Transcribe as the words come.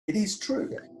It is true.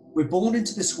 Yeah. We're born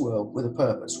into this world with a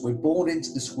purpose. We're born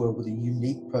into this world with a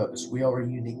unique purpose. We are a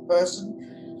unique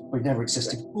person. We've never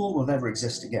existed before. We'll never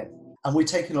exist again. And we're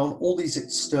taking on all these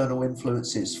external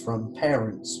influences from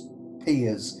parents,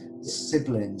 peers, Yeah.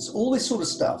 siblings, all this sort of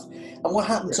stuff. And what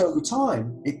happens Yeah. over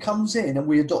time, it comes in and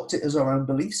we adopt it as our own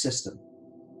belief system.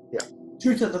 Yeah.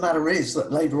 Truth of the matter is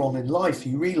that later on in life,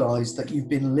 you realize that you've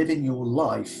been living your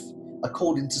life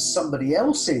according to somebody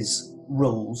else's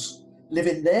rules,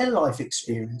 living their life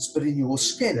experience, but in your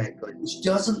skin, Exactly. which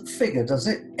doesn't figure, does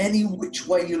it? Any which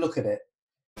way you look at it.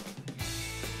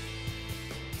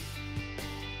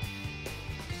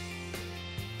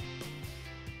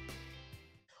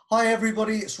 Hi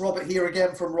everybody, it's Robert here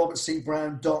again from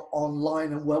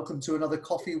robertcbrown.online, and welcome to another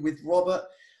Coffee with Robert.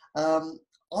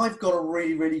 I've got a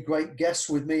really great guest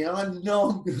with me, and I know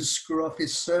I'm going to screw up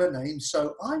his surname,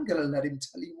 so I'm going to let him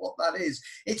tell you what that is.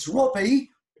 It's Robbie.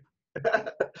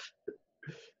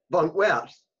 Van't Wout.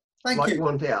 Thank you.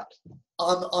 Van't Wout.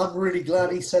 I'm really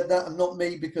glad he said that and not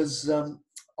me, because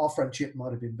our friendship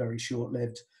might have been very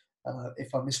short-lived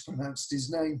if I mispronounced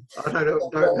his name. I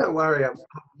don't worry, I'm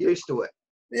used to it.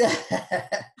 Yeah.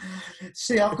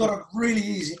 See, I've got a really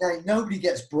easy name. Nobody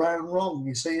gets Brown wrong,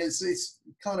 you see. It's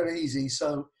kind of easy,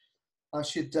 so I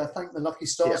should thank the lucky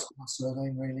stars for my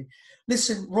surname, really.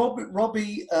 Listen,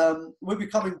 Robbie, we're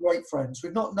becoming great friends.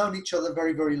 We've not known each other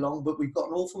very long, but we've got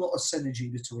an awful lot of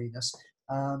synergy between us.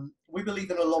 We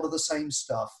believe in a lot of the same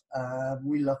stuff.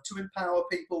 We love to empower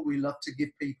people. We love to give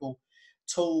people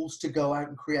tools to go out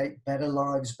and create better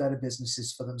lives, better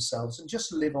businesses for themselves, and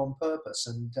just live on purpose.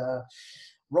 And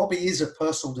Robbie is a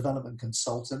personal development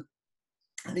consultant,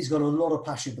 and he's got a lot of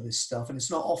passion for this stuff. And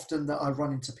it's not often that I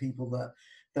run into people that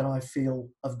I feel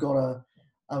have got a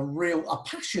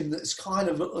passion that's kind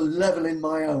of a level in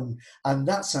my own. And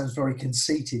that sounds very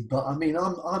conceited, but I mean,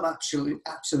 I'm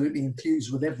absolutely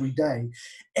enthused with every day.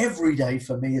 Every day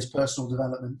for me is personal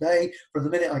development day. From the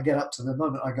minute I get up to the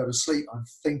moment I go to sleep, I'm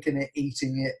thinking it,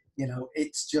 eating it, you know,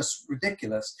 it's just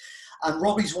ridiculous. And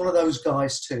Robbie's one of those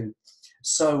guys too.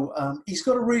 So he's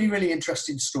got a really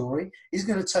interesting story. He's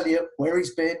going to tell you where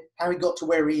he's been, how he got to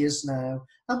where he is now,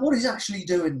 and what he's actually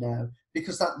doing now,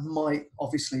 because that might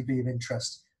obviously be of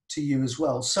interest to you as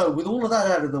well. So with all of that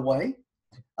out of the way,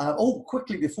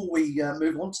 quickly before we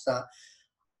move on to that,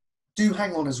 do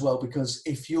hang on as well, because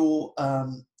if you're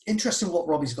interested in what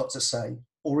Robbie's got to say,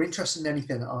 or interested in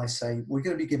anything that I say, we're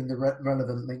going to be giving the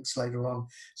relevant links later on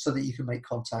so that you can make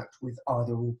contact with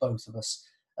either or both of us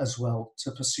as well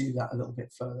to pursue that a little bit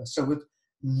further. So with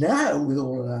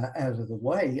all of that out of the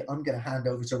way, I'm going to hand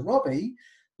over to Robbie.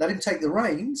 Let him take the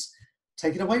reins.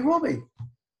 Take it away, Robbie.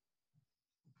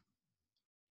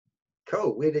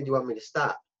 Cool. Where did you want me to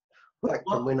start? Like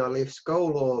from when I left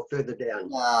school or further down?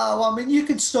 No, I mean, you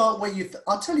can start where you...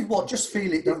 I'll tell you what, just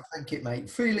feel it, don't think it, mate.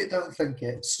 Feel it, don't think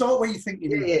it. Start where you think you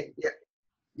need.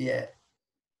 Yeah.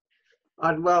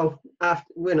 After I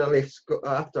left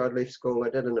school, I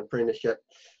did an apprenticeship.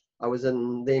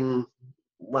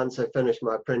 Once I finished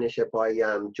my apprenticeship, I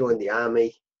joined the army.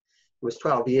 It was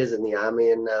 12 years in the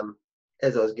army, and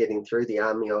as I was getting through the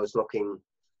army, I was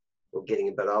getting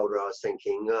a bit older. I was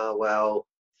thinking, oh well,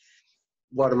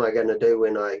 what am I going to do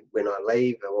when I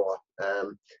leave? Or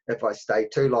if I stay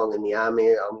too long in the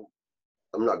army,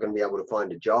 I'm not going to be able to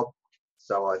find a job.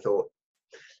 So I thought,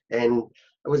 and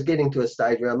I was getting to a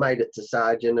stage where I made it to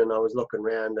sergeant, and I was looking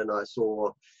around and I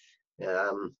saw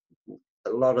a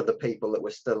lot of the people that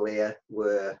were still there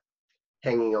were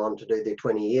hanging on to do their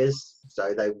 20 years.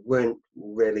 So they weren't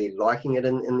really liking it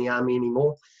in the army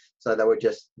anymore. So they were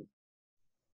just,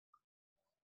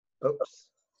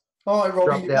 All right,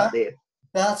 Robbie, dropped out there.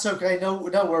 That's okay. No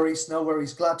worries.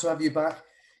 Glad to have you back.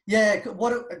 Yeah. Do you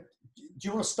want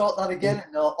to start that again?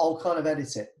 And I'll kind of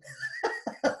edit it.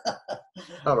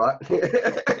 All right.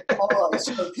 All right.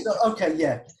 So, okay.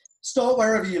 Yeah. Start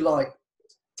wherever you like.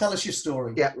 Tell us your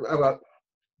story. Yeah. All right.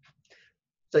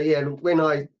 So yeah, when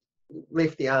I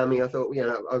left the army, I thought,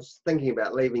 I was thinking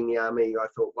about leaving the army. I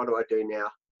thought, what do I do now?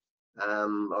 I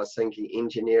was thinking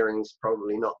engineering's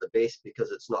probably not the best because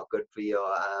it's not good for your,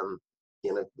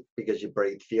 because you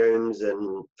breathe fumes,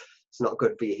 and it's not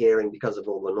good for your hearing because of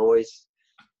all the noise.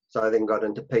 So I then got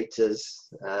into pizzas,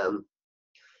 and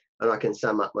I can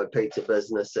sum up my pizza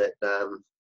business at,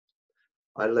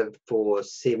 I lived for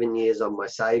 7 years on my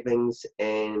savings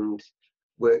and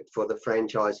worked for the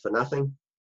franchise for nothing.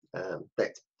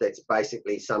 That's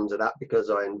basically sums it up, because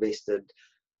I invested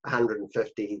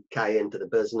 150k into the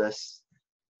business.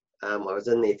 I was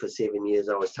in there for 7 years.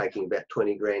 I was taking about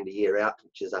 20 grand a year out,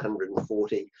 which is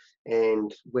 140.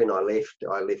 And when I left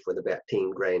with about 10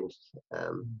 grand.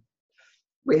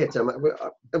 we had some.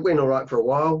 It went all right for a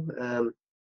while.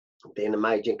 Then a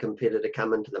major competitor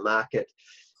come into the market,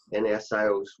 and our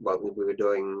sales, well, we were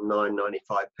doing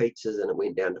 $9.95 pizzas, and it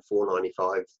went down to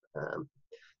 $4.95.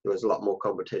 There was a lot more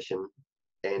competition,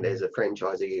 and as a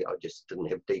franchisee, I just didn't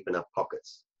have deep enough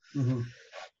pockets. Mm-hmm.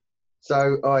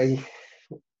 So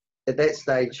at that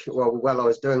stage, while I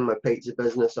was doing my pizza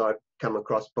business, I'd come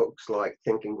across books like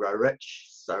Think and Grow Rich.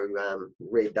 So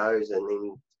read those, and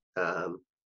then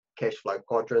cash flow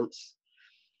quadrants.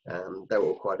 They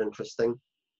were quite interesting.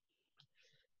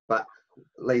 But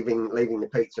leaving the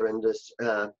pizza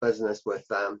business with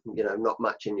not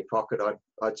much in your pocket,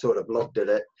 I'd sort of looked at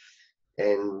it,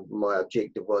 and my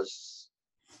objective was,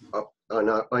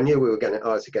 I knew I was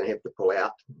going to have to pull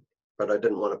out, but I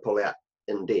didn't want to pull out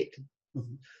in debt.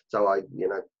 Mm-hmm. So I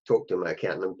talked to my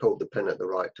accountant and pulled the pin at the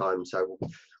right time. So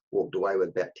walked away with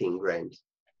about 10 grand.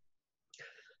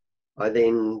 I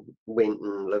then went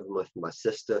and lived with my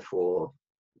sister for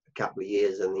a couple of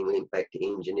years, and then went back to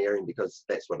engineering because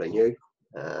that's what I knew,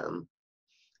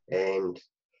 and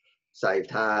saved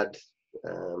hard.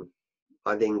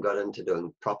 I then got into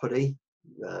doing property,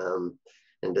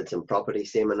 and did some property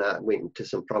went to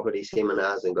some property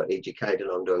seminars and got educated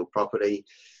on doing property.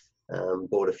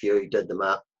 Bought a few, did them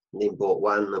up, and then bought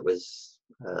one that was,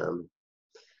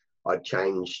 I'd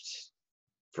changed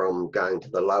from going to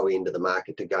the low end of the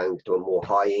market to going to a more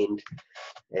high end,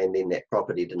 and then that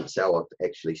property didn't sell. I've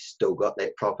actually still got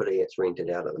that property. It's rented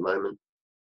out at the moment.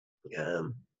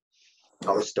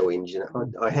 I was still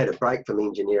engineering. I had a break from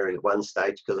engineering at one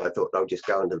stage because I thought I'll just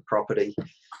go into the property.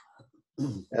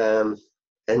 And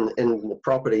in the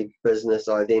property business,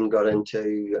 I then got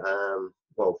into,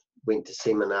 went to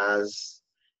seminars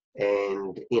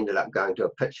and ended up going to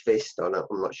a pitch fest. I'm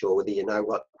not sure whether you know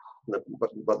what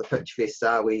the pitch fests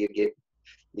are, where you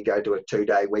go to a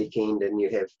 2-day weekend and you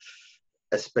have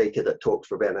a speaker that talks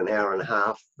for about an hour and a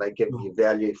half. They give you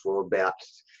value for about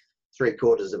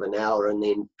 3/4 of an hour and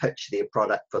then pitch their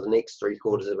product for the next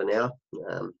 3/4 of an hour.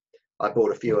 I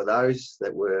bought a few of those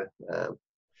that were,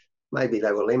 maybe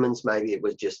they were lemons, maybe it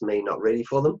was just me not ready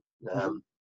for them.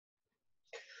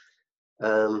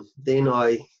 Then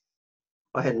I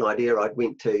had an idea. I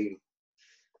went to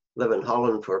live in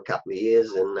Holland for a couple of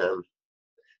years, and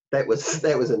that was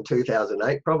in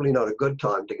 2008. Probably not a good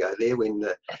time to go there when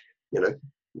the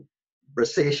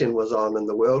recession was on in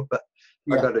the world. But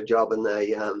yeah. I got a job in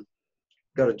a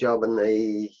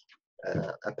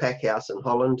pack house in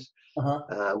Holland,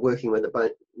 working with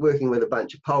a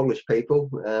bunch of Polish people,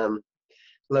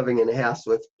 living in a house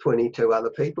with 22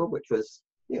 other people, which was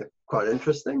quite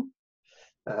interesting.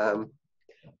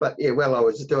 But yeah, while I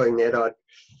was doing that,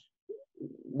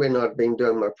 when I'd been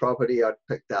doing my property, I'd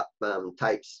picked up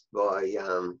tapes by,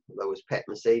 there was Pat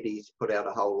Mercedes, put out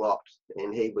a whole lot,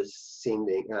 and he was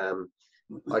sending,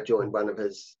 I joined one of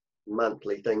his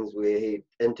monthly things where he'd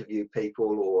interview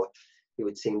people, or he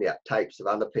would send out tapes of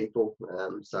other people.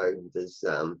 So there's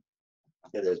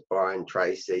Brian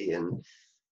Tracy and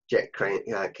Jack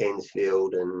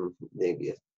Cansfield and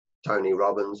Tony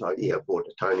Robbins. I bought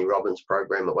a Tony Robbins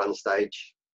program at one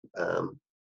stage.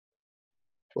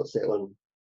 What's that one?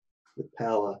 The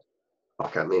Power. I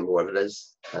can't remember what it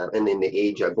is. And then the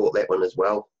Edge, I bought that one as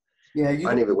well. Yeah,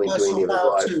 I never went to any of his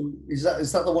live.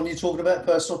 Is that the one you're talking about?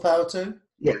 Personal Power 2?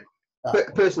 Yeah,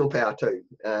 Personal Power 2.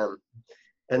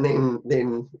 And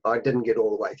then I didn't get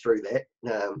all the way through that.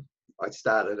 I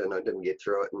started and I didn't get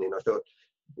through it, and then I thought,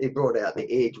 he brought out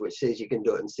the Edge, which says you can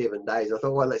do it in 7 days. I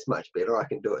thought, well, that's much better. I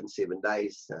can do it in 7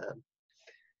 days.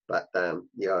 But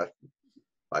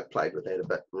I played with that a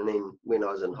bit. And then when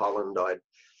I was in Holland, I'd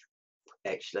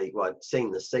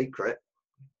seen The Secret,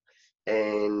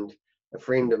 and a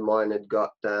friend of mine had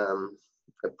got a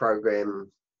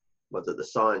program, was it The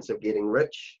Science of Getting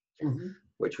Rich,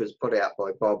 which was put out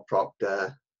by Bob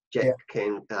Proctor, Jack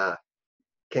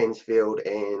Cansfield,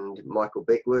 and Michael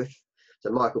Beckworth. So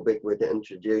Michael Beckworth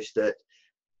introduced it.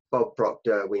 Bob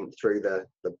Proctor went through the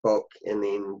book, and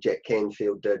then Jack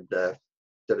Cansfield did a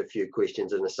few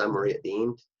questions and a summary at the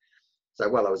end. So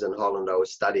while I was in Holland, I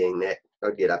was studying that.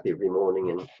 I'd get up every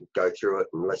morning and go through it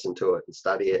and listen to it and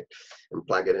study it and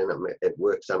plug it in at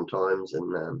work sometimes.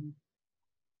 And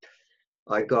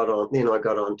I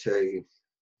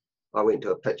went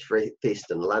to a pitch fest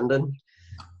in London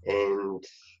and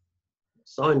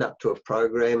signed up to a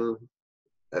program.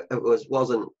 It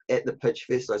wasn't at the pitch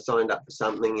fest. I signed up for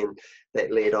something, and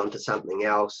that led on to something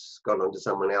else, got onto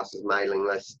someone else's mailing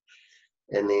list,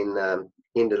 and then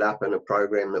ended up in a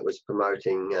program that was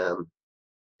promoting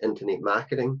internet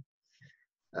marketing.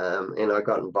 And I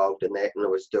got involved in that, and I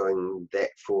was in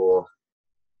that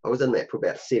for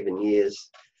about 7 years.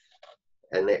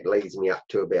 and that leads me up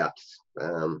to about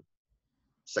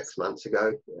 6 months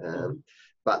ago.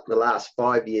 But the last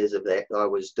 5 years of that, I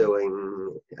was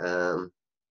doing,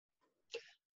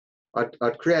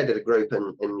 I'd created a group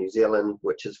in New Zealand,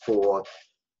 which is for,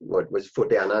 what was for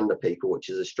down under people, which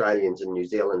is Australians and New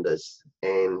Zealanders.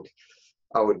 And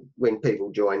I would, when people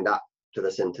joined up to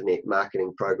this internet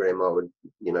marketing program, I would,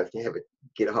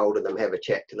 get a hold of them, have a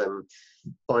chat to them,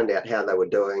 find out how they were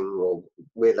doing or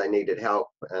where they needed help,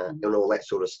 and all that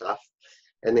sort of stuff.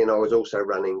 And then I was also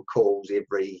running calls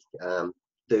every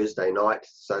Thursday night,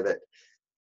 so that,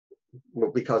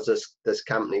 because this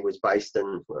company was based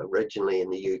originally in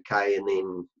the UK and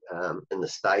then in the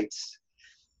States,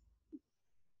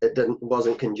 it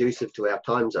wasn't conducive to our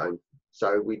time zone,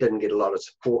 so we didn't get a lot of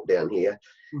support down here.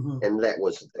 And that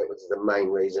was the main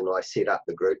reason I set up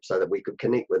the group, so that we could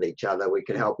connect with each other, we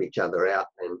could help each other out.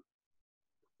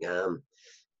 And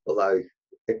although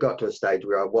it got to a stage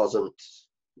where I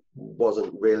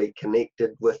wasn't really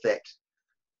connected with that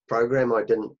program, I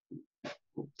didn't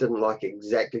like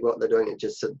exactly what they're doing. It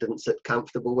just didn't sit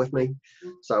comfortable with me,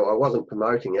 so I wasn't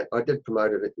promoting it. I did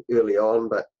promote it early on,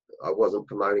 but I wasn't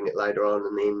promoting it later on.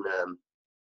 And then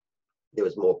there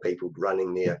was more people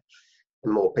running there,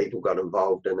 and more people got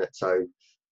involved in it. So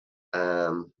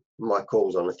my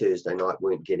calls on a Thursday night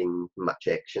weren't getting much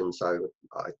action, so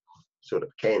I sort of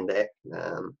canned that.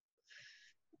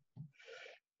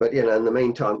 But in the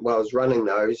meantime, while I was running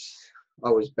those, I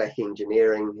was back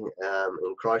engineering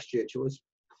in Christchurch. It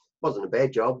wasn't a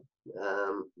bad job.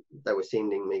 They were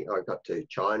sending me, I got to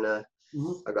China,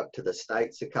 I got to the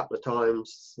States a couple of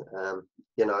times,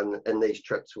 and these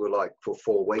trips were like for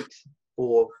 4 weeks.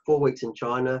 4 weeks in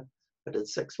China, I did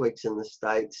 6 weeks in the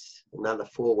States, another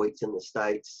 4 weeks in the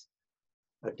States.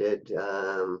 I did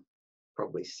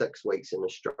probably 6 weeks in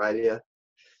Australia.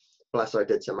 Plus I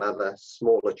did some other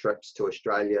smaller trips to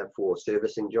Australia for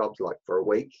servicing jobs, like for a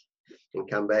week, and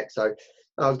come back. So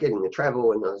I was getting the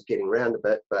travel and I was getting around a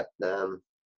bit, but the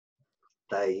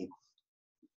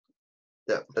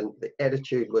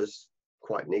attitude was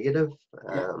quite negative.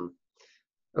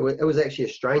 It was actually a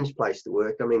strange place to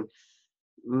work. I mean,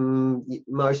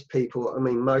 most people,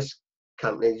 most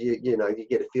companies, you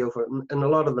get a feel for it, and a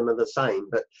lot of them are the same,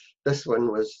 but this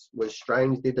one was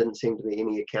strange. There didn't seem to be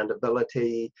any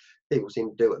accountability. People seem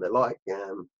to do what they like.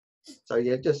 So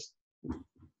yeah,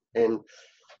 and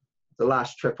the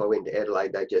last trip I went to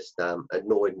Adelaide, they just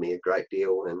annoyed me a great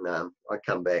deal, and I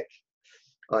come back.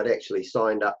 I'd actually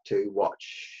signed up to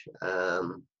watch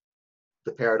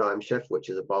the Paradigm Shift, which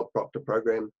is a Bob Proctor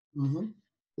program.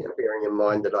 Bearing in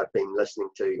mind that I'd been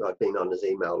on his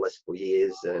email list for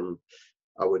years, and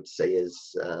I would see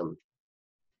his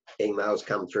emails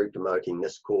come through promoting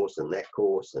this course and that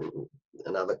course and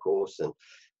another course, and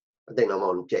then I'm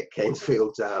on Jack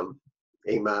Cansfield's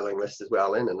emailing list as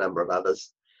well, and a number of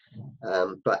others.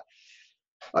 But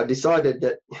I decided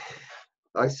that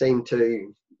I seem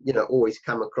to, always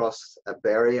come across a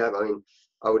barrier. I mean,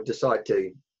 I would decide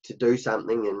to do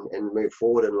something and move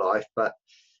forward in life, but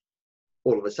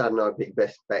all of a sudden I'd be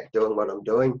back doing what I'm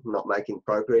doing, not making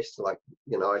progress. Like,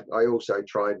 I also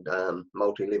tried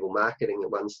multi-level marketing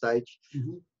at one stage,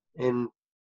 and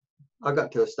I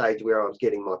got to a stage where I was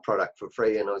getting my product for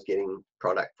free, and I was getting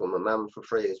product for my mum for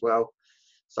free as well.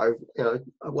 So,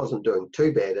 I wasn't doing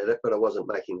too bad at it, but I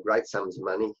wasn't making great sums of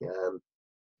money.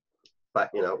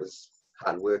 But, it was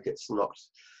hard work. It's not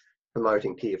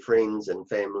promoting to your friends and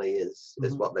family is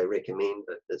what they recommend,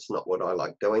 but it's not what I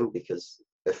like doing, because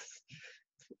if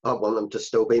I want them to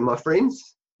still be my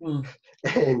friends,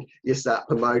 and you start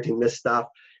promoting this stuff,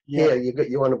 you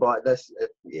want to buy this,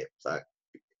 so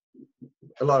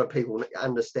a lot of people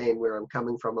understand where I'm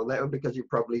coming from on that one, because you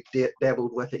probably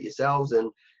dabbled with it yourselves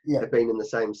and have been in the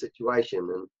same situation.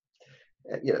 And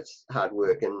it's hard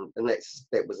work, and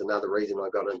that was another reason I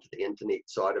got into the internet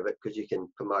side of it, because you can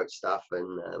promote stuff,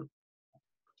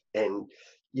 and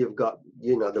you've got,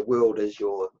 the world is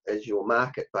your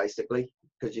market, basically,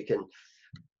 because you can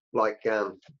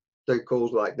do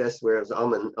calls like this, whereas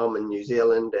I'm in New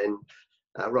Zealand and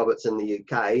Robert's in the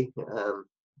UK,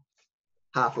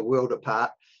 half a world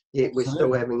apart, yet we're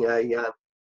still having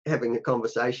a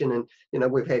conversation.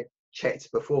 And we've had chats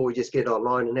before. We just get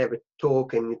online and have a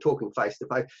talk, and you're talking face to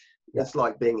face. It's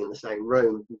like being in the same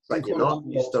room, but you're not.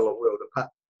 You're still a world apart.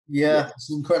 It's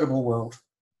an incredible world.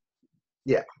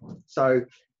 So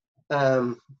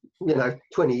 20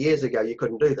 years ago you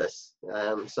couldn't do this,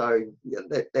 so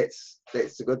that's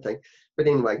a good thing. But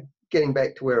anyway, getting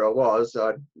back to where I was,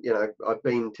 I've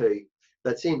been to,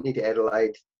 they sent me to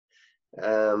Adelaide.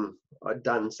 I'd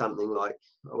done something like,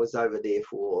 I was over there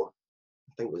for,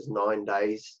 I think it was 9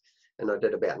 days, and I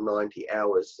did about 90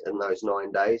 hours in those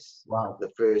 9 days. Wow. The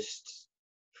first,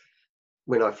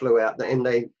 when I flew out, and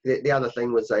the other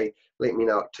thing was they let me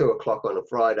know at 2 o'clock on a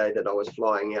Friday that I was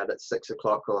flying out at 6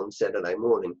 o'clock on Saturday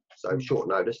morning. So short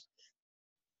notice.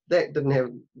 That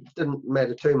didn't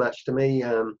matter too much to me.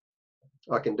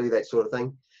 I can do that sort of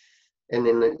thing. And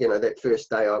then, you know, that first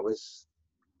day I was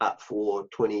up for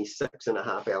 26 and a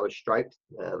half hours straight,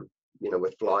 you know,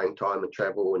 with flying time and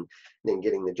travel and then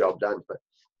getting the job done.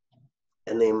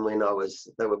 And then when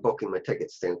they were booking my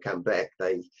tickets to come back,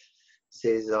 they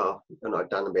says, and I'd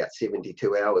done about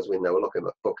 72 hours when they were looking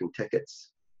at booking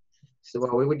tickets. So,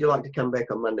 well, would you like to come back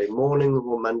on Monday morning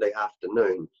or Monday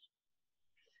afternoon?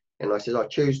 And I said,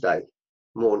 Tuesday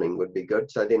morning would be good.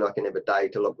 So then I can have a day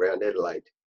to look around Adelaide.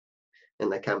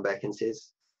 And they come back and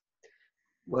says,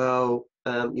 well,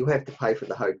 you have to pay for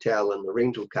the hotel and the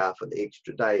rental car for the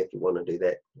extra day if you want to do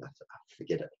that. I said,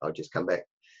 forget it, I'll just come back.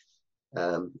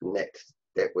 And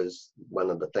that was one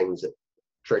of the things that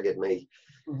triggered me.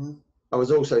 Mm-hmm. I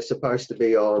was also supposed to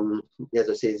be on, as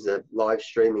I said, live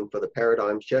streaming for the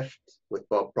Paradigm Shift with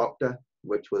Bob Proctor,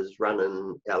 which was run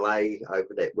in LA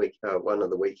over that week. One of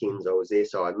the weekends I was there,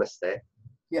 so I missed that.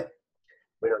 Yeah.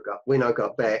 When I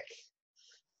got back,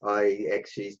 I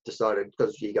actually decided,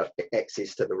 because you got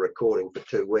access to the recording for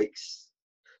 2 weeks,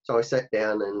 so I sat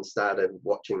down and started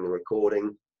watching the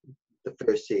recording. The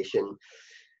first session,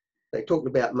 they talked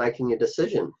about making a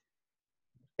decision,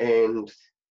 and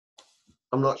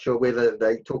I'm not sure whether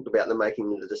they talked about the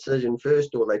making the decision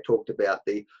first, or they talked about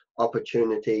the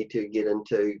opportunity to get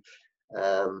into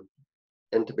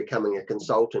becoming a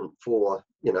consultant for,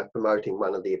 you know, promoting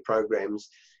one of their programs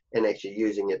and actually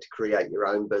using it to create your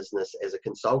own business as a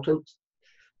consultant.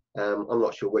 I'm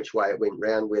not sure which way it went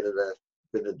round, whether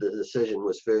the decision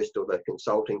was first or the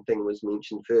consulting thing was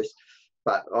mentioned first.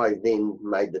 But I then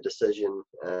made the decision,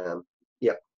 I'm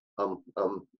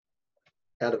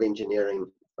out of engineering,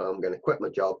 I'm going to quit my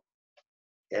job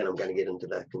and I'm going to get into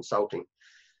the consulting.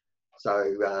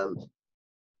 So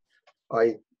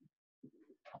I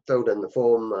filled in the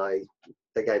form.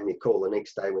 They gave me a call the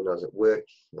next day when I was at work,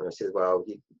 and I said, well,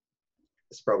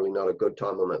 it's probably not a good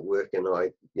time. I'm at work, and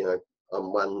I'm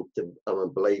a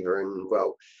believer in,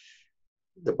 well,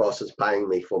 the boss is paying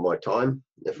me for my time.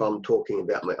 If I'm talking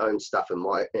about my own stuff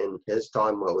in his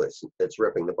time, well, it's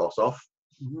ripping the boss off.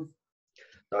 Mm-hmm.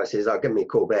 So I says, give me a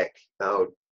call back. I'll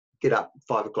get up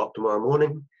 5 o'clock tomorrow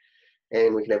morning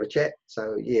and we can have a chat.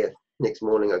 So yeah, next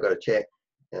morning I got a chat,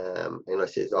 and I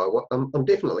says, I'm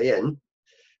definitely in,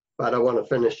 but I want to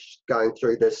finish going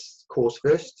through this course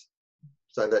first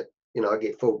so that, you know, I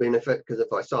get full benefit, because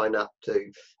if I sign up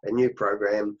to a new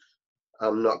program,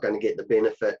 I'm not going to get the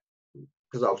benefit,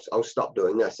 because I'll stop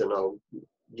doing this and I'll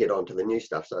get onto the new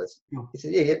stuff. So he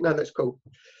said, yeah, no, that's cool.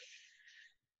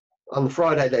 On the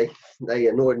Friday, they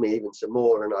annoyed me even some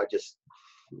more, and I just,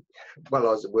 while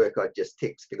I was at work, I just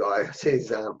text the guy. I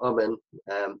says, I'm in,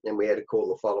 and we had a call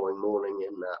the following morning,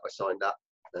 and I signed up.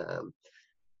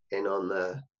 And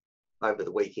over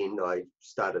the weekend, I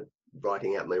started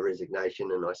writing out my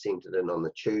resignation, and I sent it in on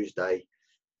the Tuesday,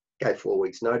 gave 4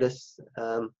 weeks notice.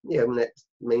 And that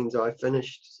means I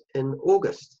finished in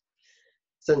August.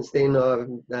 Since then, I've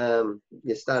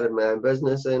started my own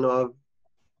business, and I've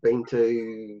been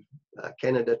to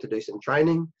Canada to do some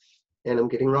training, and I'm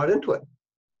getting right into it.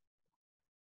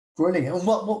 Brilliant. And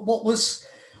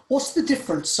what's the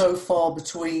difference so far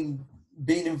between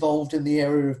being involved in the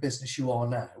area of business you are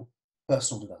now,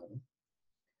 personal development,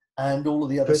 and all of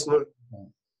the other stuff?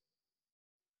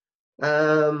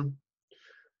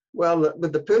 Well,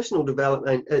 with the personal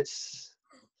development, it's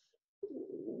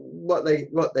what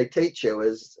they teach you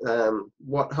is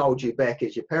what holds you back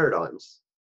is your paradigms.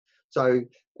 So,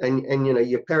 and you know,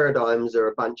 your paradigms are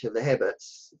a bunch of the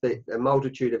habits, a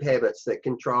multitude of habits that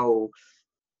control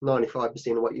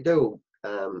 95% of what you do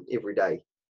every day.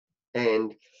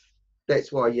 And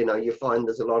that's why, you know, you find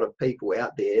there's a lot of people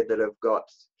out there that have got,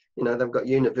 you know, they've got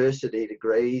university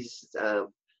degrees.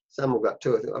 Some have got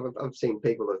I've seen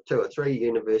people with 2 or 3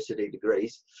 university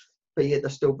degrees, but yet they're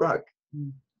still broke.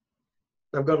 Mm.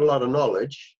 They've got a lot of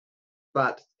knowledge,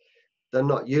 but they're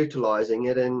not utilizing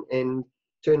it and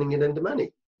turning it into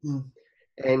money. Mm.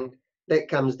 And that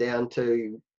comes down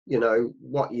to, you know,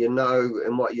 what you know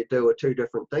and what you do are 2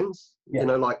 different things. Yeah. You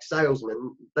know, like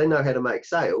salesmen, they know how to make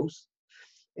sales,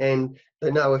 and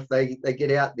they know if they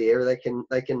get out there, they can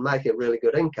make a really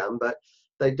good income, but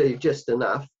they do just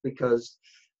enough because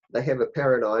they have a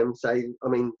paradigm. Say, I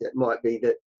mean, it might be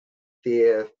that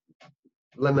their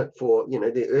limit for, you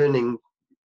know, their earning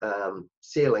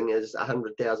ceiling is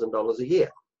 $100,000 a year.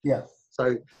 Yeah.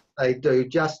 So they do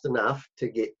just enough to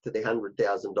get to the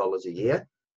 $100,000 a year.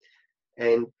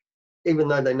 And even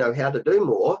though they know how to do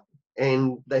more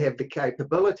and they have the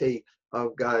capability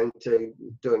of going to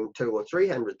doing $200,000 or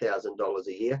 $300,000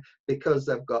 a year, because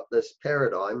they've got this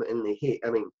paradigm in their head.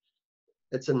 I mean,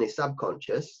 it's in their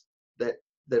subconscious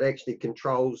that actually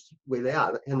controls where they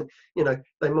are. And you know,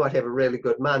 they might have a really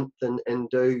good month and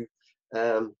do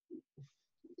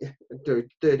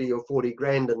 30 or 40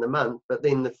 grand in the month, but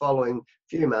then the following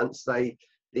few months their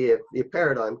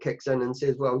paradigm kicks in and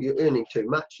says, well, you're earning too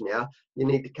much now, you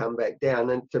need to come back down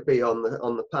and to be on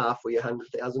the path for your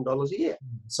 $100,000 a year.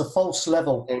 It's a false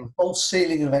level, and false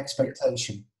ceiling of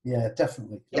expectation. Yeah,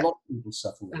 definitely. A lot of people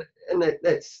suffer with it. And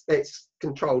that's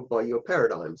controlled by your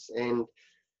paradigms. And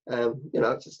you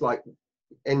know, it's just like,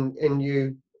 and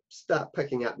you start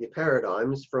picking up your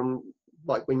paradigms from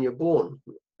like when you're born,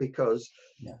 because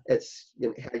it's, you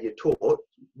know, how you're taught.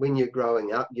 When you're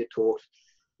growing up, you're taught,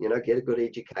 you know, get a good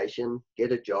education,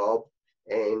 get a job,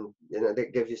 and you know,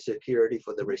 that gives you security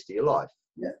for the rest of your life.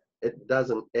 Yeah. It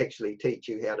doesn't actually teach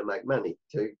you how to make money.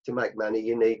 To make money,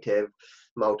 you need to have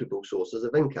multiple sources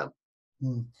of income.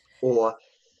 Or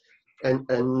and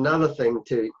another thing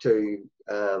to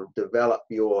develop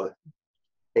your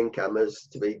income is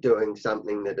to be doing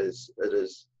something that is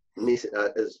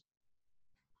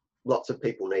lots of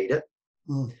people need it.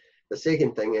 The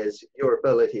second thing is your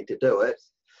ability to do it,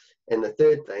 and the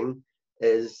third thing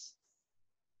is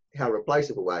how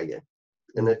replaceable are you?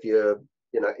 And if you're,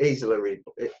 you know,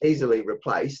 easily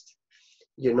replaced,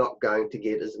 you're not going to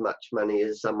get as much money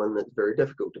as someone that's very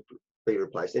difficult to be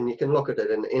replaced. And you can look at it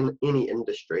in any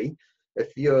industry.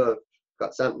 If you've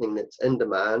got something that's in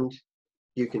demand,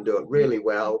 you can do it really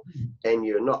well, and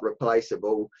you're not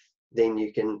replaceable, then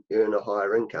you can earn a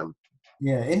higher income.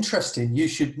 Yeah, interesting. You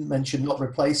should mention not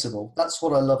replaceable. That's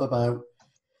what I love about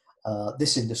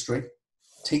this industry,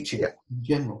 teaching in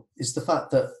general, is the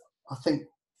fact that I think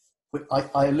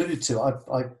I alluded to,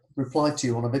 I replied to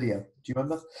you on a video. Do you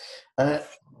remember?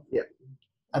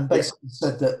 And basically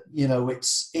said that, you know,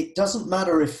 it doesn't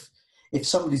matter if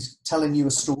somebody's telling you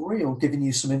a story or giving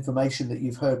you some information that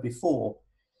you've heard before.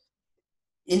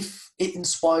 If it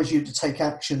inspires you to take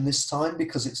action this time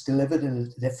because it's delivered in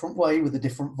a different way with a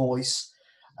different voice,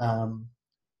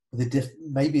 with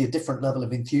maybe a different level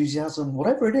of enthusiasm,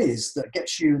 whatever it is that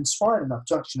gets you inspired enough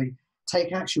to actually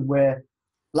take action where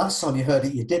last time you heard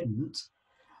it you didn't,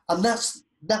 and that's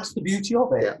the beauty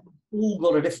of it. All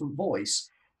got a different voice.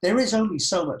 There is only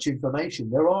so much information.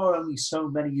 There are only so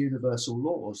many universal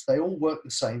laws. They all work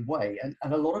the same way,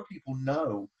 and a lot of people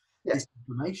know this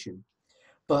information,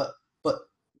 but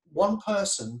one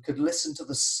person could listen to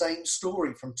the same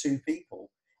story from two people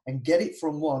and get it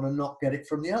from one and not get it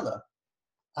from the other.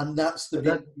 And that's the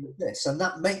beauty of this. And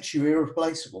that makes you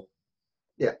irreplaceable.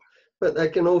 Yeah. But they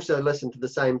can also listen to the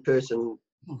same person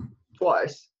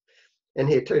twice and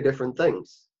hear two different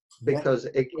things. Because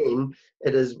again,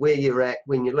 it is where you're at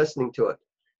when you're listening to it.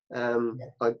 I'm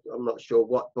not sure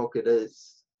what book it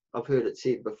is. I've heard it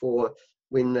said before,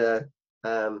 when the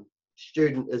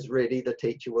student is ready, the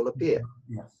teacher will appear.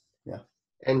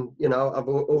 And you know, I've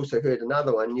also heard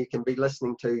another one. You can be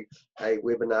listening to a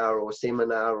webinar or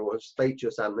seminar or a speech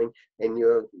or something, and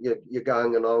you're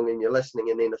going along and you're listening,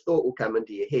 and then a thought will come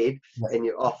into your head, and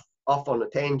you're off on a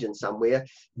tangent somewhere,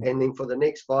 and then for the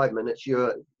next 5 minutes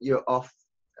you're off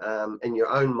in your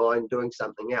own mind doing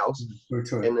something else.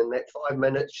 And in that 5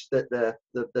 minutes that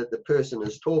the person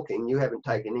is talking, you haven't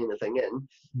taken anything in.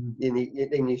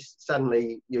 Then you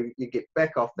suddenly you get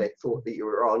back off that thought that you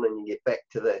were on, and you get back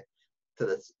to this,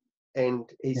 and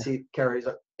he carries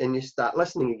it, and you start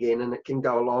listening again, and it can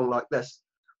go along like this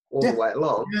all the way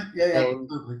along. And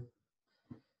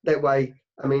that way,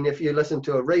 I mean, if you listen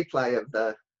to a replay of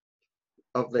that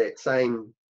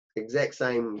exact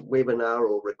same webinar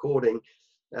or recording,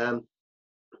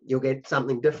 you'll get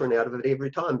something different out of it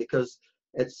every time, because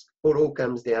it all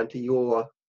comes down to your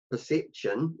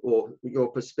perception or your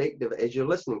perspective as you're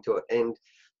listening to it and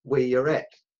where you're at.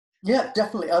 Yeah,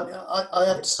 definitely. I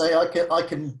have to say,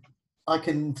 I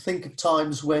can think of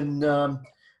times when,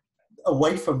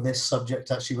 away from this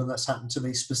subject, actually, when that's happened to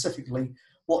me, specifically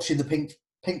watching the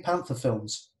Pink Panther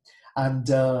films, and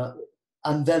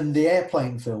then the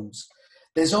airplane films.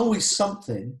 There's always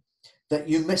something that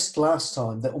you missed last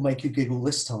time that will make you giggle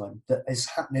this time, that is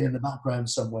happening in the background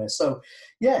somewhere. So,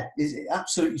 yeah, it's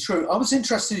absolutely true. I was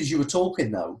interested as you were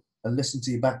talking, though, and listening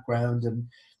to your background and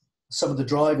some of the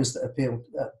drivers that appear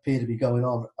to be going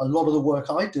on. A lot of the work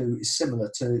I do is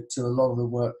similar to a lot of the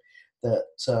work that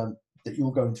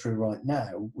you're going through right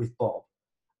now with Bob.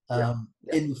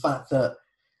 In the fact that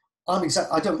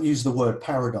I don't use the word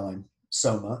paradigm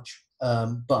so much,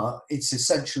 but it's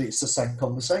essentially the same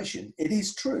conversation. It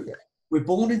is true We're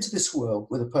born into this world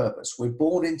with a purpose. We're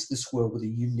born into this world with a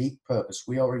unique purpose.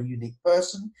 We are a unique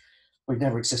person. We've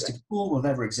never existed before. We'll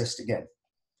never exist again.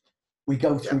 We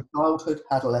go through childhood,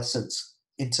 adolescence,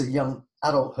 into young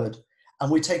adulthood,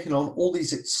 and we're taking on all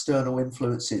these external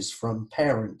influences from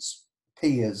parents,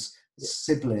 peers,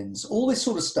 siblings, all this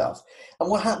sort of stuff. And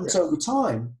what happens over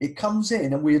time, it comes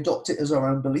in and we adopt it as our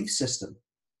own belief system.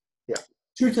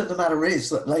 Truth of the matter is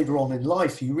that later on in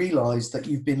life, you realize that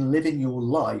you've been living your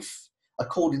life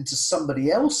according to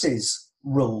somebody else's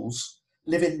rules,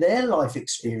 living their life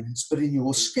experience, but in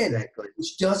your skin,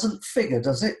 which doesn't figure,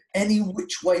 does it? Any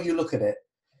which way you look at it.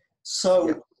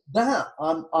 So that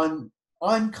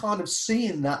I'm kind of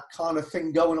seeing that kind of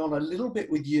thing going on a little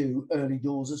bit with you early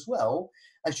doors as well,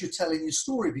 as you're telling your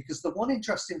story, because the one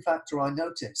interesting factor I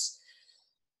noticed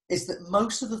is that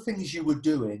most of the things you were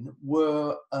doing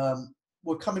were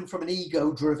coming from an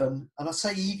ego-driven, and I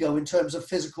say ego in terms of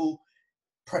physical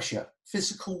pressure,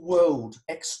 physical world,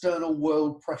 external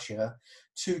world pressure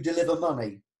to deliver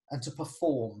money and to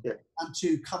perform and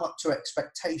to come up to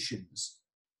expectations,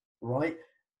 right?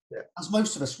 As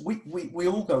most of us, we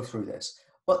all go through this.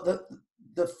 But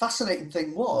the fascinating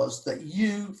thing was that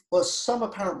you, for some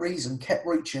apparent reason, kept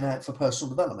reaching out for personal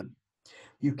development.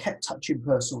 You kept touching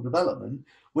personal development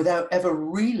without ever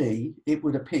really, it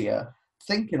would appear,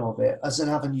 thinking of it as an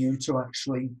avenue to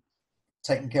actually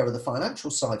taking care of the financial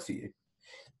side for you.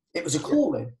 It was a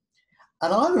calling.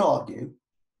 And I would argue,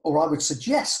 or I would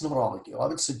suggest, not argue, I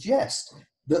would suggest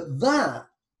that that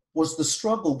was the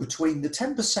struggle between the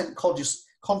 10%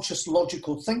 conscious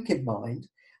logical thinking mind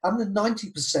and the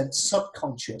 90%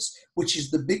 subconscious, which is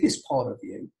the biggest part of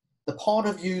you, the part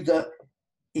of you that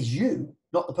is you,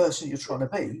 not the person you're trying to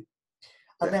be.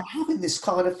 And they're having this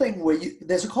kind of thing where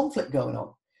there's a conflict going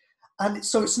on. And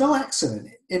so it's no accident,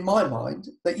 in my mind,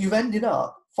 that you've ended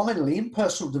up finally in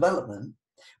personal development,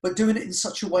 but doing it in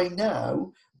such a way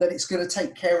now that it's going to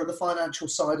take care of the financial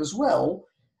side as well.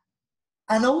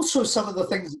 And also some of the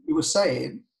things that you were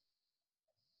saying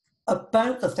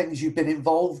about the things you've been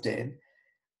involved in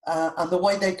and the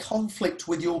way they conflict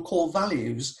with your core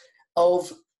values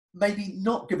of maybe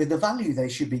not giving the value they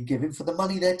should be given for the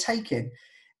money they're taking.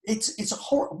 It's a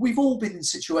horror. We've all been in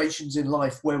situations in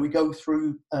life where we go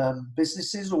through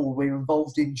businesses or we're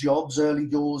involved in jobs, early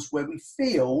doors, where we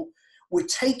feel we're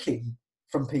taking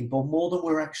from people more than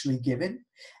we're actually giving.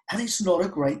 And it's not a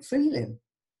great feeling.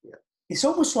 It's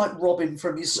almost like robbing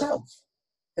from yourself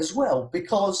as well,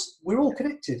 because we're all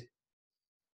connected.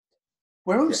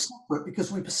 We're only separate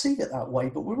because we perceive it that way,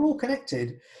 but we're all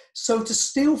connected. So to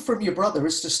steal from your brother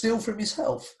is to steal from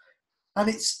yourself. And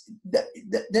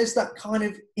there's that kind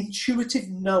of intuitive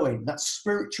knowing, that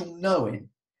spiritual knowing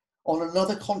on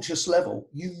another conscious level.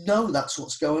 You know that's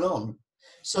what's going on.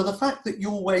 So the fact that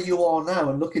you're where you are now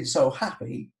and looking so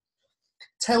happy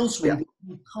tells me that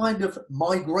you kind of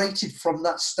migrated from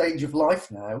that stage of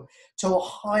life now to a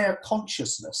higher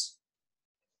consciousness.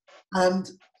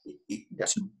 And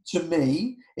to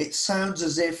me, it sounds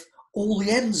as if all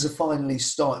the ends are finally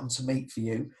starting to meet for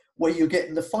you, where you're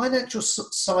getting the financial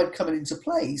side coming into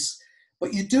place,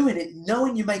 but you're doing it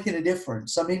knowing you're making a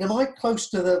difference. I mean, am I close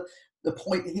to the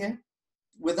point here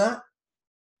with that?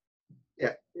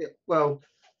 Yeah. Well,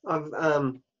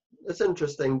 it's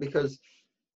interesting because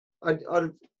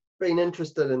I've been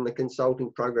interested in the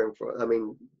consulting program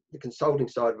the consulting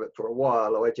side of it for a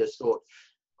while. I just thought,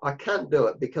 I can't do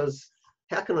it because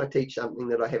how can I teach something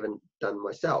that I haven't done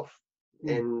myself?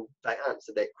 And they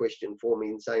answered that question for me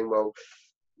in saying, well,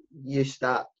 you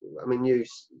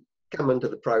come into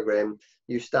the program,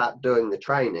 you start doing the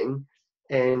training,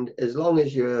 and as long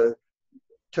as you're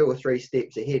 2 or 3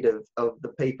 steps ahead of the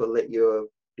people that you're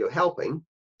helping,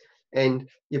 and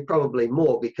you're probably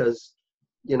more because,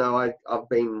 I've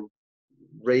been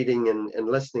reading and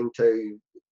listening to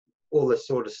all this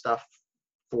sort of stuff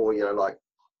for, like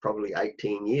probably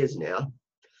 18 years now.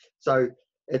 So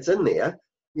it's in there.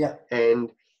 Yeah.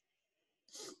 And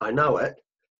I know it.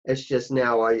 It's just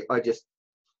now I just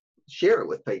share it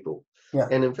with people. Yeah.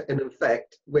 And in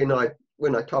fact, when I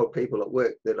told people at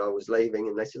work that I was leaving,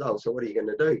 and they said, "Oh, so what are you going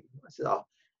to do?" I said, "Oh,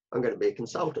 I'm going to be a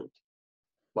consultant."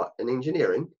 What, in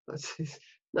engineering? I said,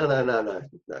 No,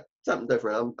 something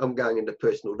different. I'm going into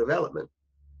personal development.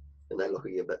 And they look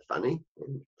at you a bit funny.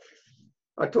 And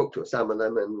I talked to some of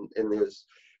them, and there was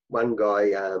one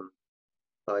guy,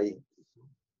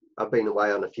 I've been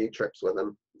away on a few trips with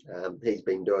him. He's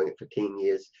been doing it for 10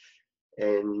 years,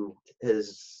 and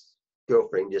his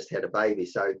girlfriend just had a baby.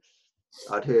 So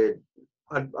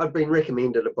I'd been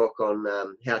recommended a book on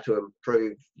how to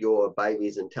improve your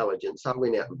baby's intelligence. So I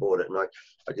went out and bought it, and I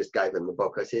just gave him the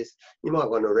book. I says, "You might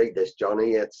want to read this,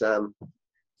 Johnny. It's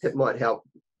it might help.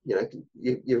 You know,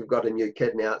 you've got a new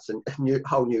kid now; it's a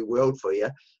whole new world for you.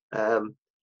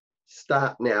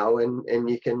 Start now, and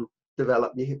you can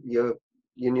develop your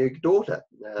new daughter.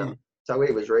 So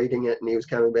he was reading it, and he was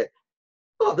coming back.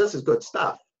 Oh, this is good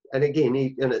stuff. And again,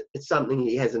 it's something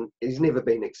he's never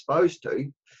been exposed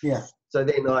to. Yeah. So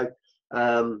then I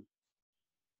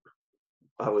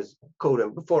was called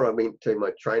in before I went to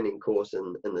my training course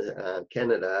in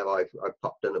Canada. I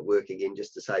popped in at work again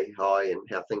just to say hi and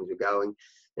how things were going,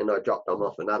 and I dropped him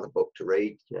off another book to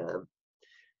read.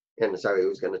 And so he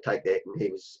was going to take that, and he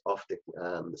was off to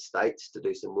the States to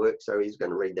do some work. So he's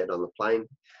going to read that on the plane.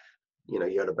 You know,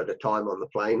 you got a bit of time on the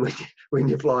plane when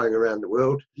you're flying around the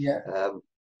world. Yeah.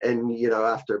 And you know,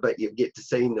 after a bit, you get to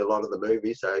see a lot of the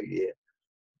movies. So yeah.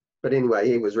 But anyway,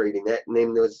 he was reading that, and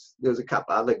then there was a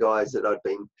couple other guys that I'd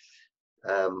been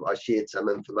I shared some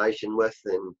information with,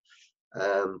 and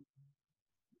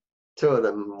two of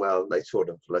them, well, they sort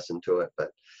of listened to it,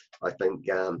 but I think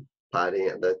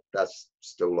partying, they're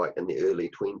still like in the early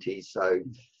 20s. So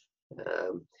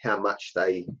how much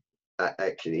they are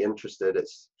actually interested,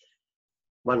 it's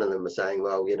one of them was saying,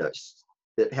 well, you know,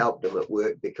 it helped him at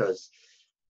work because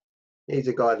he's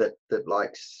a guy that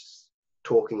likes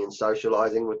talking and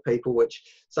socializing with people, which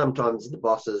sometimes the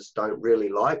bosses don't really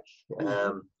like.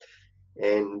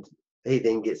 And he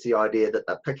then gets the idea that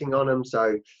they're picking on him.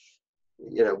 So,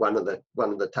 you know, one of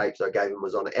the tapes I gave him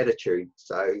was on attitude.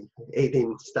 So he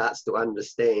then starts to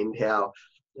understand how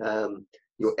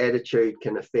your attitude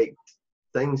can affect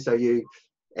things. So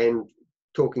and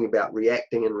talking about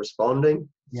reacting and responding.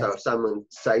 Yeah. So if someone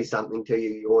says something to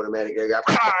you, you automatically go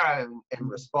and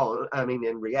respond. I mean,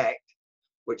 and react,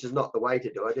 which is not the way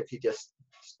to do it. If you just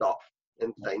stop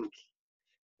and think,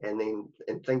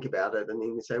 and think about it, and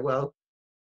then you say, well,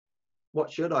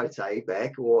 what should I say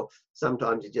back? Or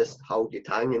sometimes you just hold your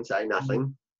tongue and say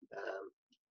nothing,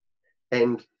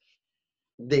 and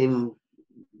then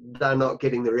they're not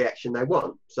getting the reaction they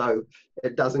want, so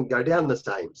it doesn't go down the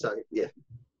same. So yeah,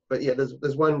 but yeah,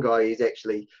 there's one guy, he's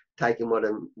actually taken what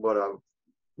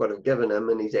I've given him,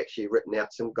 and he's actually written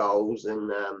out some goals, and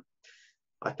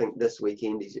I think this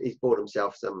weekend he's bought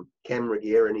himself some camera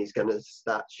gear, and he's going to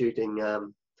start shooting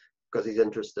because he's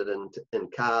interested in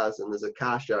cars, and there's a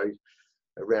car show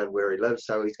around where he lives,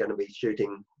 so he's going to be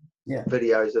shooting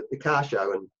videos at the car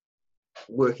show and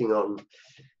working on,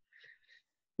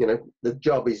 you know, the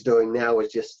job he's doing now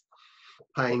is just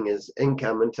paying his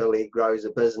income until he grows a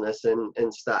business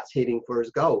and starts heading for his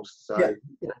goals. So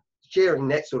you know, sharing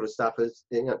that sort of stuff is,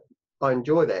 you know, I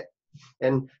enjoy that,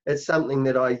 and it's something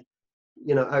that I,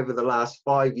 you know, over the last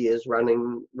 5 years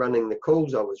running the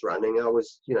calls I was running, I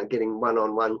was, you know, getting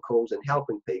one-on-one calls and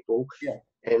helping people,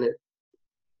 and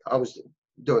I was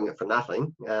doing it for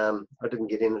nothing. I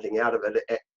didn't get anything out of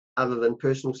it other than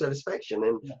personal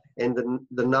satisfaction and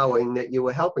the knowing that you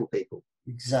were helping people.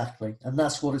 Exactly, and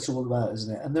that's what it's all about,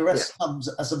 isn't it? And the rest comes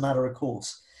as a matter of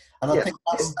course. And I think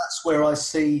that's where I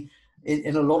see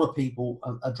in a lot of people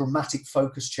a dramatic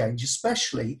focus change,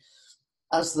 especially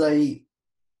as they,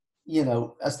 you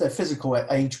know, as their physical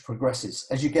age progresses.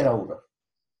 As you get older,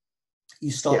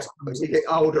 you start to get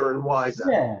older and wiser.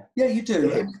 Yeah, you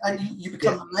do, and you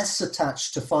become less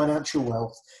attached to financial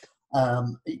wealth,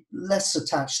 less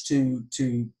attached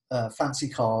to fancy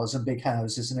cars and big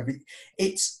houses and everything.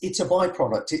 It's a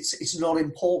byproduct. It's not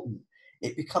important.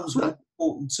 It becomes more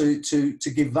important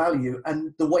to give value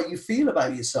and the way you feel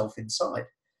about yourself inside.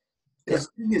 Because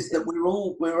the thing is that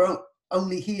we're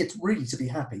only here really to be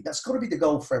happy. That's got to be the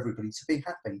goal for everybody, to be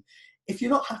happy. If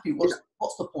you're not happy, what's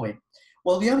the point?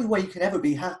 Well, the only way you can ever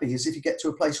be happy is if you get to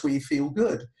a place where you feel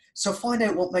good. So find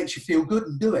out what makes you feel good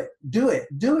and do it. Do it.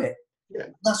 Yeah.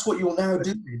 That's what you're now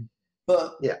doing.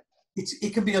 But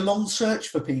it can be a long search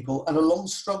for people and a long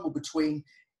struggle between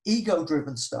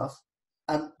ego-driven stuff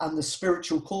and the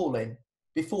spiritual calling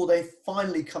before they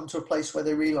finally come to a place where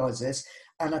they realize this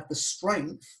and have the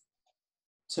strength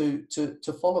to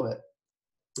follow it.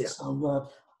 Yeah. So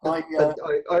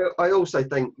I also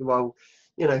think, well,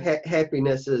 you know,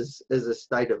 happiness is a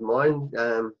state of mind.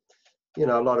 You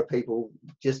know, a lot of people,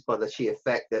 just by the sheer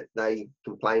fact that they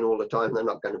complain all the time, they're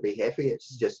not going to be happy.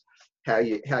 It's just how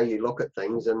you look at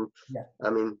things. And I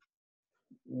mean,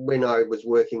 when I was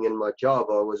working in my job,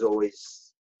 I was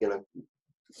always, you know,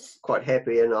 quite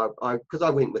happy, and because I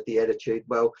went with the attitude,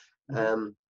 well,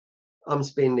 I'm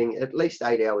spending at least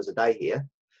 8 hours a day here,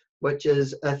 which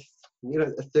is a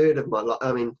third of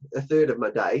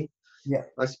my day. Yeah,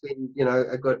 I spend, you know,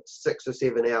 a good 6 or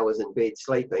 7 hours in bed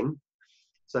sleeping.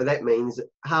 So that means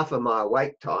half of my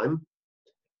awake time,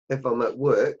 if I'm at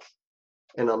work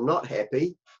and I'm not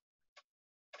happy,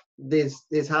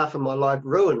 there's half of my life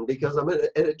ruined because I'm at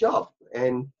a job.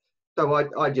 And so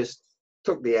I just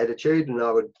took the attitude, and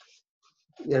I would,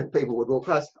 people would walk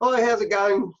past, "Oh, how's it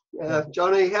going,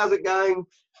 Johnny? How's it going,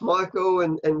 Michael?"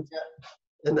 And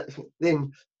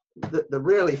then the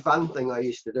really fun thing I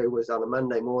used to do was on a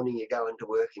Monday morning, you go into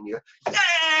work and you go,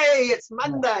 "Yay, it's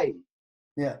Monday!"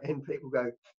 Yeah. And people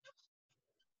go,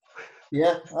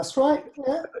 "Yeah, that's right.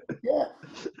 Yeah.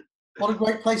 What a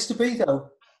great place to be, though."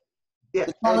 Yeah,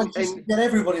 the challenge is to get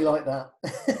everybody like that.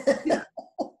 Yeah.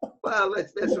 Well,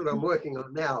 that's what I'm working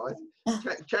on now.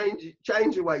 Change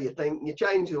the way you think, you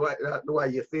change the way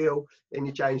you feel, and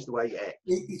you change the way you act.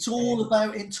 It's all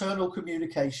about internal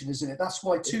communication, isn't it? That's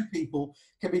why two people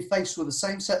can be faced with the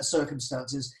same set of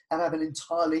circumstances and have an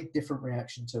entirely different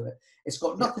reaction to it. It's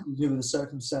got nothing to do with the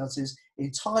circumstances,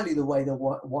 entirely the way they're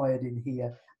wired in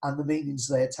here and the meanings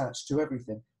they attach to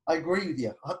everything. I agree with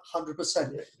you,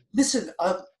 100%. Yeah. Listen,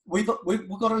 we've got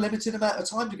a limited amount of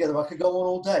time together. I could go on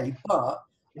all day, but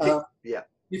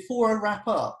before I wrap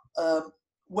up,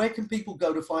 where can people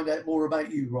go to find out more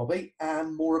about you, Robbie,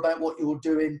 and more about what you're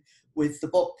doing with the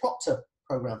Bob Proctor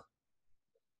program?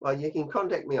 Well, you can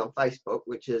contact me on Facebook,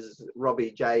 which is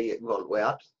Robbie J Van't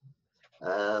Wout.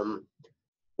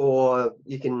 Or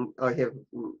I have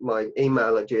my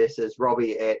email address is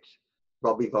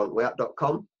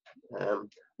robbie@robbievantwout.com.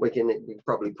 We can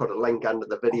probably put a link under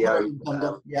the video.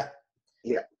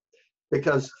 Yeah.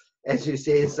 Because as you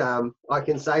says, I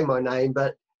can say my name,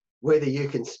 but whether you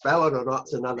can spell it or not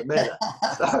is another matter.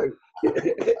 So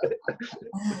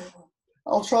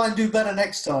I'll try and do better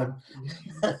next time.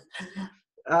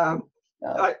 I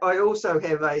also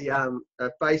have a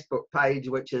Facebook page,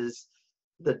 which is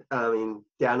the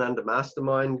Down Under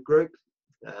Mastermind group.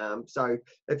 So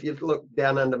if you look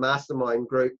Down Under Mastermind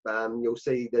group, you'll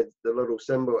see the little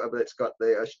symbol of it's got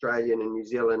the Australian and New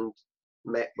Zealand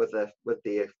map with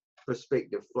their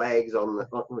respective flags on the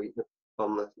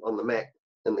map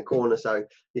in the corner. So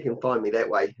you can find me that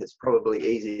way. It's probably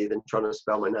easier than trying to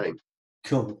spell my name.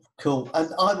 Cool.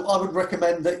 And I would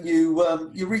recommend that you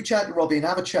reach out to Robbie and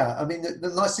have a chat. I mean,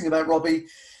 the nice thing about Robbie,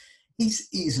 he's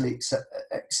easily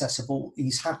accessible.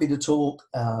 He's happy to talk.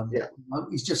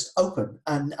 He's just open.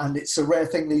 And it's a rare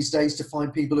thing these days to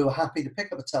find people who are happy to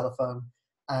pick up a telephone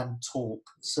and talk.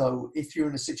 So if you're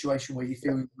in a situation where you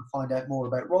feel you can find out more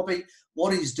about Robbie,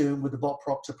 what he's doing with the Bob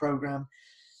Proctor program,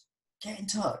 get in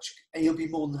touch and he'll be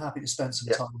more than happy to spend some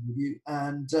time with you.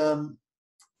 And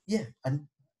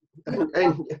I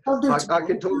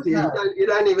can talk to you. You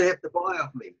don't even have to buy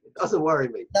off me. It doesn't worry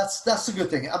me. That's a good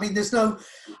thing. I mean, there's no.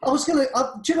 Do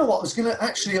you know what? I was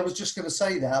just gonna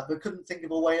say that, but couldn't think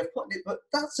of a way of putting it. But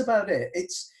that's about it.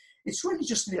 It's really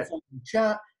just an informal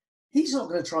chat. He's not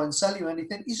going to try and sell you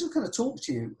anything. He's just going to talk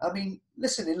to you. I mean,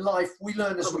 listen, in life we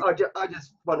learn as we. I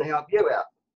just want to help you out.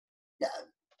 Yeah,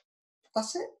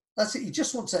 that's it. He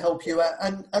just wants to help you out.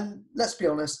 And let's be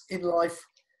honest, in life,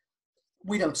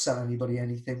 we don't sell anybody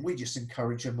anything. We just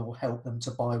encourage them or help them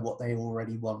to buy what they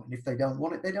already want. And if they don't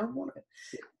want it, they don't want it.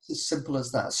 It's as simple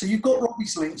as that. So you've got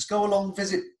Robbie's links. Go along,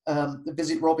 visit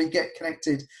Robbie, get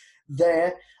connected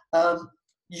there.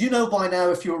 You know by now,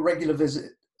 if you're a regular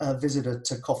visitor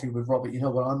to Coffee with Robbie, you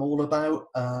know what I'm all about.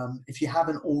 If you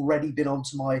haven't already been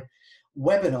onto my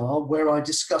webinar where I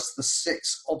discuss the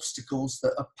 6 obstacles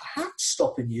that are perhaps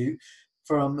stopping you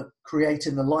from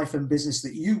creating the life and business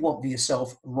that you want for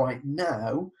yourself right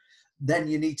now, then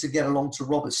you need to get along to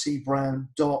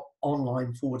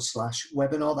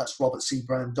robertcbrown.online/webinar. That's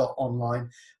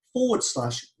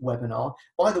robertcbrown.online/webinar.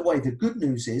 By the way, the good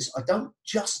news is I don't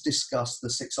just discuss the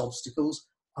 6 obstacles.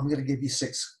 I'm going to give you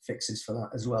 6 fixes for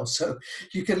that as well. So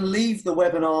you can leave the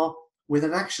webinar with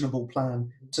an actionable plan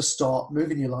to start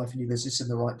moving your life and your business in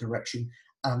the right direction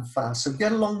and fast. So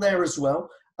get along there as well.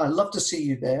 I'd love to see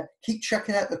you there. Keep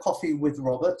checking out the Coffee with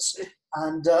Roberts,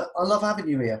 and I love having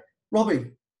you here, Robbie.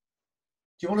 Do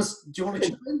you want to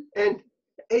chip in? And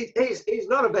he's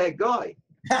not a bad guy.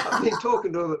 I've been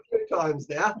talking to him a few times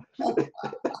now.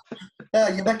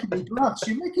 You're making me blush.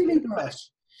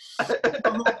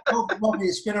 Robbie,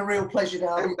 it's been a real pleasure to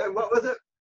have you. And what was it?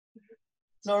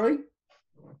 Sorry?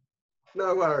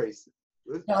 No worries.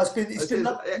 No, it's been.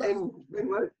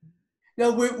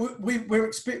 No, we're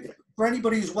experiencing. For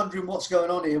anybody who's wondering what's going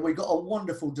on here, we've got a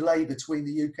wonderful delay between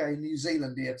the UK and New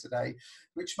Zealand here today,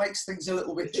 which makes things a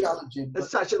little bit challenging. It's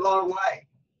such a long way.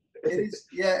 It is.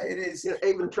 Yeah, it is.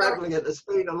 Even travelling at the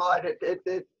speed of light,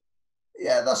 it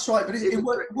yeah, that's right. But it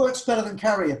works better than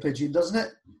carrier pigeon, doesn't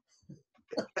it?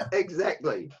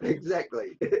 Exactly.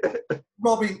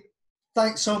 Robbie,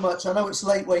 thanks so much. I know it's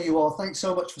late where you are. Thanks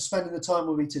so much for spending the time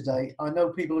with me today. I know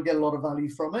people will get a lot of value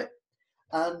from it.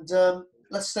 And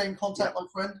let's stay in contact, my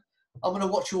friend. I'm going to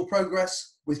watch your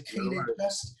progress with keen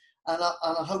interest, and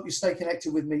I hope you stay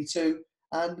connected with me too.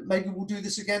 And maybe we'll do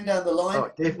this again down the line.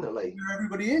 Oh, definitely. Where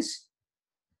everybody is.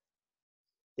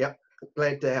 Yep.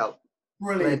 Glad to help.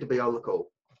 Brilliant. Glad to be on the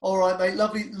call. All right, mate.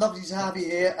 Lovely to have you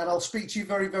here, and I'll speak to you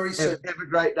very, very soon. Have a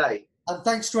great day. And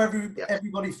thanks to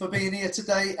everybody for being here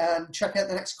today. And check out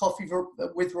the next Coffee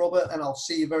with Robert, and I'll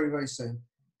see you very, very soon.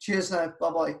 Cheers now.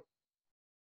 Bye-bye.